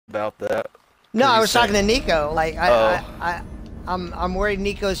about that. No, I was talking to Nico. Like, I'm worried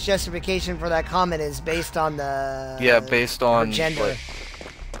Nico's justification for that comment is based on the... Yeah, based on... gender. Like,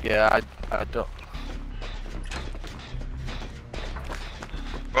 yeah, I don't...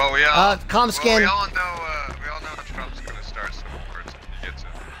 Well, we all... Comskin. we all know Trump's gonna start some wars if he gets it.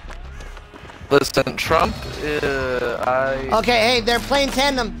 Listen, Trump, Okay, hey, they're playing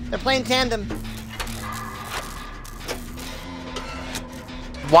tandem. They're playing tandem.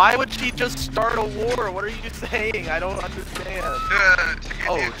 Why would she just start a war? What are you saying? I don't understand. To get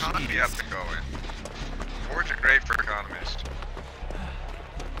the economy up and going. Wars are great for economists.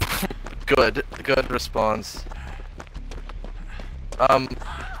 Good response.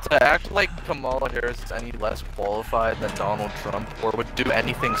 To act like Kamala Harris is any less qualified than Donald Trump, or would do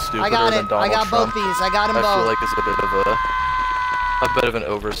anything stupider than Donald Trump. I got both these. I got them both. I feel like is a bit of an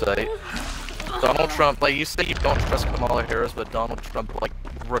oversight. Donald Trump, like, you say you don't trust Kamala Harris, but Donald Trump, like,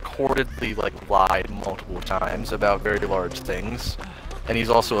 recordedly, like, lied multiple times about very large things, and he's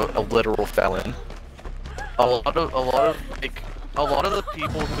also a literal felon. A lot of the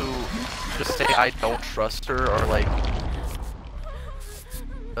people who just say I don't trust her are like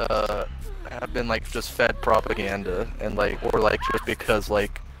have been like just fed propaganda, and like, or like just because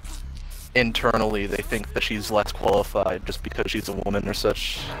like internally they think that she's less qualified just because she's a woman or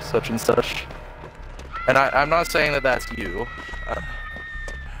such and such. And I'm not saying that that's you.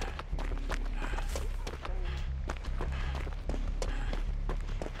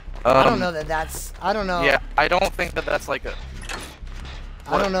 I don't know that that's... I don't know. Yeah, I don't think that that's like a...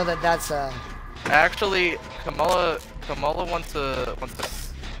 I don't know that that's a... Actually, Kamala wants a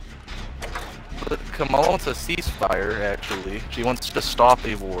ceasefire, actually. She wants to stop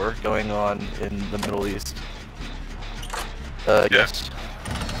a war going on in the Middle East. Yes.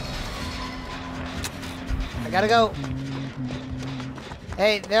 I gotta go.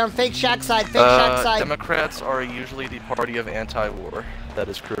 Hey, they're on fake shack side, fake shack side. Democrats are usually the party of anti-war. That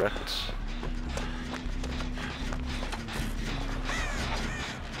is correct.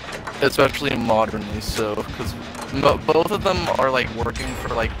 Especially modernly so, because both of them are like working for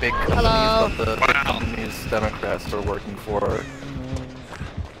like big companies, but the big companies Democrats are working for.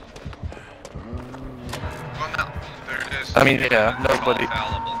 Well, no, there is. I mean, yeah, nobody.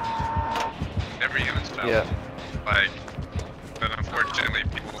 Every human's fallible. Yeah. Like, but unfortunately,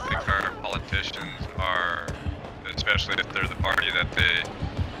 people think our politicians are, especially if they're the party that they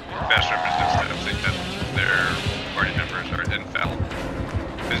best represents them, think that their party members are infallible.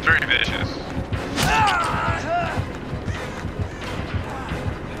 It's very vicious.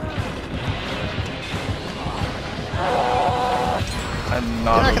 I'm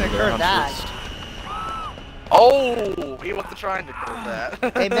not. You're not gonna curve that. Oh, he wasn't trying to curve that.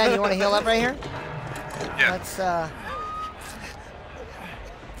 Hey Ben, you want to heal up right here? Yeah. Let's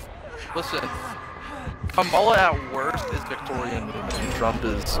Listen, Kamala at worst is Victoria Newman. Trump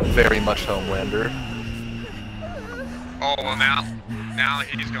is very much Homelander. Oh well, now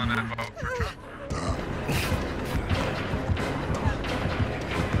he's gonna vote for Trump.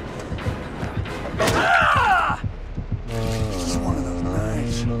 This is one of those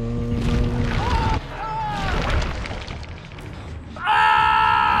nights.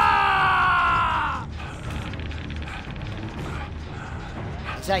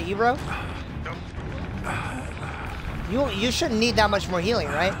 Is that you, bro? Nope. You shouldn't need that much more healing,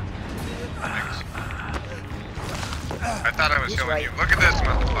 right? Thanks. I thought I was He's healing right. you. Look at this,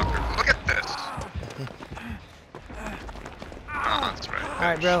 motherfucker. Look at this. Oh, that's right.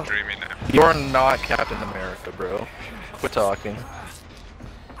 Alright, bro. Dreaming now. You're not Captain America, bro. Quit talking.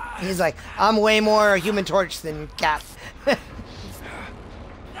 He's like, I'm way more Human Torch than Cap. Look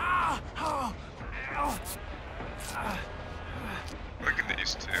at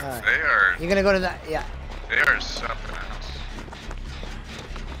these two. Right. They are. You're gonna go to that, yeah. They are something else.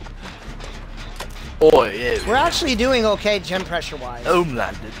 Oh yeah. We're actually doing okay gem pressure wise.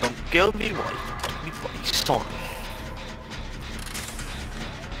 Homelander, don't kill me, wife. Don't me, wife. Stop.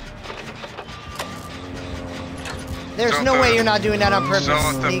 There's So no way you're not doing that on purpose,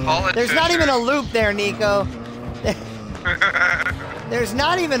 so the Nico. There's not even a loop there, Nico. There's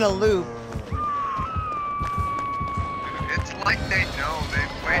not even a loop. It's like they know. They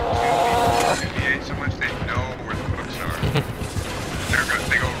played 2v8 so much they know where the books are.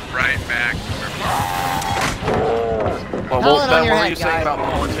 They go right back to where Well, Ben, on your what were head, you saying guy. about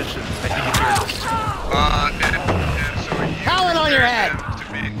politicians? I need to hear this. So you Howling on your head. To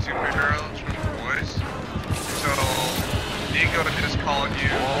being superheroes from the boys. So Nico just called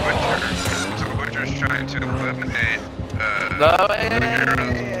you Butcher. So Butcher's trying to eliminate No,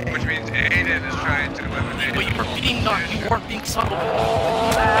 which means Aiden is trying to eliminate. Well, you weren't being subtle.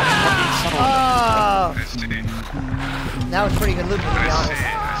 Oh. I see. That was pretty good looping, to be honest.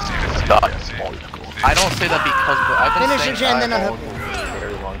 I don't say that because I've been Finish saying your gen, then that unhook me. for a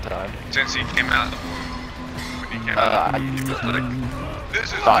very long time. Since he came out, when he came out, he was like, this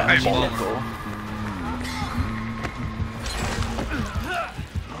is Diabolical.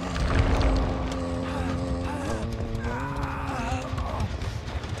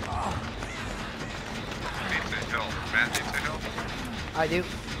 Matt needs a hill. I do.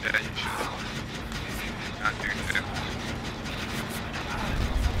 Yeah, you should. Not doing it.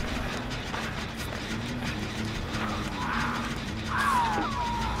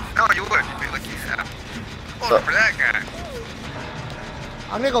 No, you would. You'd be like, yeah. Vote for that guy.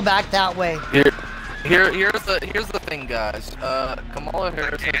 I'm gonna go back that way. Here's the thing, guys. Kamala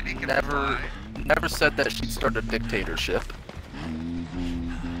Harris never said that she'd start a dictatorship.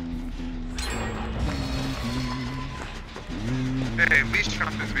 Hey, at least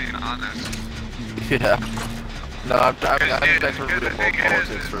Trump is being honest. Yeah. No, I'm back to The real thing politics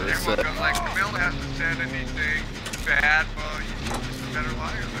is for a everyone sec. goes like, Camille hasn't said anything bad. Well, she's a better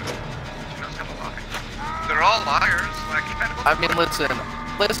liar than she knows how to lie. They're all liars. Like, I mean, listen.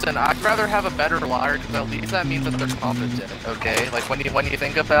 I'd rather have a better liar because at least that means that they're competent. Okay, like when you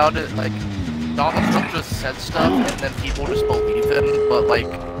think about it, like Donald Trump just said stuff and then people just believe him. But like,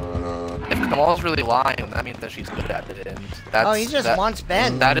 if Kamala's really lying, that means that she's good at it. And that's, He just wants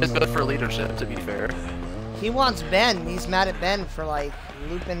Ben. That is good for leadership, to be fair. He wants Ben. He's mad at Ben for like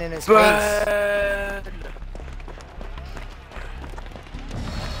looping in his face.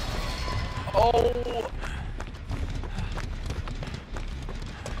 Oh.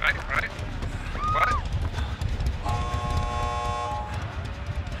 Right? What?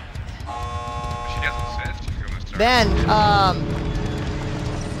 She hasn't said she's gonna start. Ben,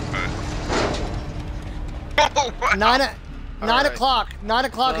 Oh, wow. 9 o'clock. 9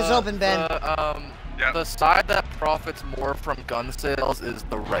 o'clock is open, Ben. Yeah. The side that profits more from gun sales is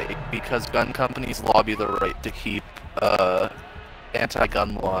the right, because gun companies lobby the right to keep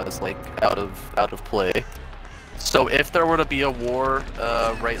anti-gun laws like out of play. So if there were to be a war,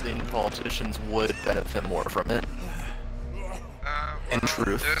 right-leaning politicians would benefit more from it. In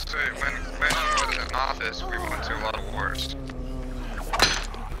truth. Just when Clinton was in office, we went to a lot of wars.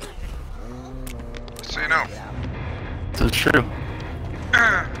 Just so you know. This is true.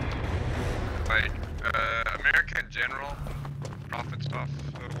 Like, America in general profits off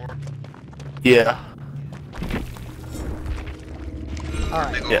the war. Yeah.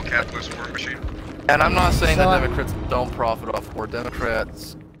 Alright. Big old capitalist war machine. And I'm not saying So, that Democrats don't profit off war.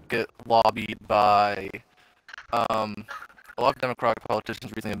 Democrats get lobbied by, a lot of Democratic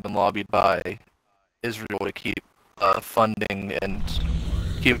politicians recently have been lobbied by Israel to keep funding and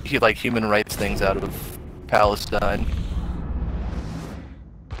keep like human rights things out of Palestine.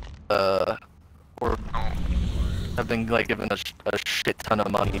 Or have been like given a shit ton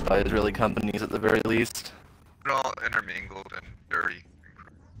of money by Israeli companies at the very least. They're all intermingled and dirty.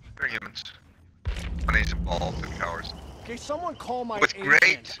 They're humans. Money's involved and cowards. Okay, someone call my With agent.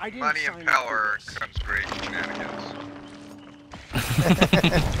 great I didn't money sign and up for power this. comes great shenanigans.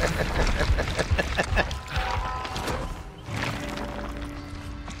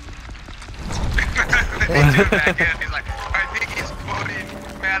 They do it back in. He's like, I think he's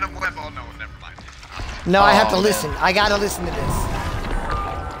quoting Madam Web. Oh no, never mind. No, I have to man. listen. I gotta listen to this.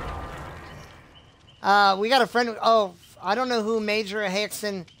 We got a friend. Oh, I don't know who Major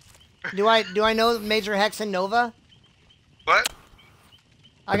Hexen. Do I know Major Hexen Nova? What?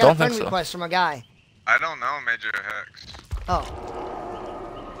 I got don't a friend think so. request from a guy. I don't know Major Hex. Oh.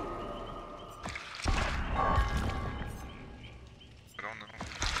 I don't know.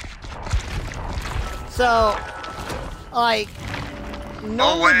 So, like,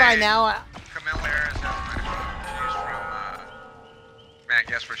 normally by wait. now, Camille Harris has my phone. She's from, Matt,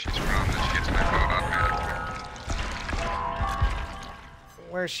 guess where she's from, then she gets my phone automatically.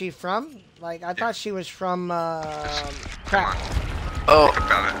 where's she from? Like, I thought she was from, Come crap. on, Oh, think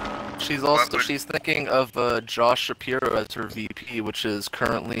about it. she's thinking of Josh Shapiro as her VP, which is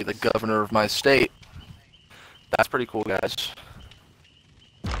currently the governor of my state. That's pretty cool, guys.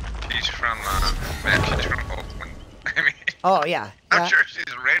 She's from, man, she's from Oakland. I mean, Oh, yeah. I'm Yeah. sure she's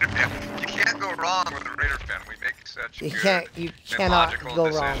a Raider fan. You can't go wrong with a Raider fan. We make such You good you and cannot logical go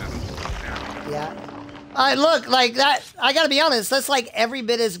wrong. decisions. Yeah. Yeah. Look, like that, I gotta be honest, that's like every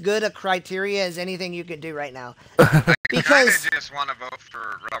bit as good a criteria as anything you could do right now. I Because- kinda just want to vote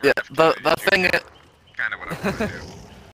for Robert Yeah, F. the Kennedy thing Jr. is, Kind of what I want to do.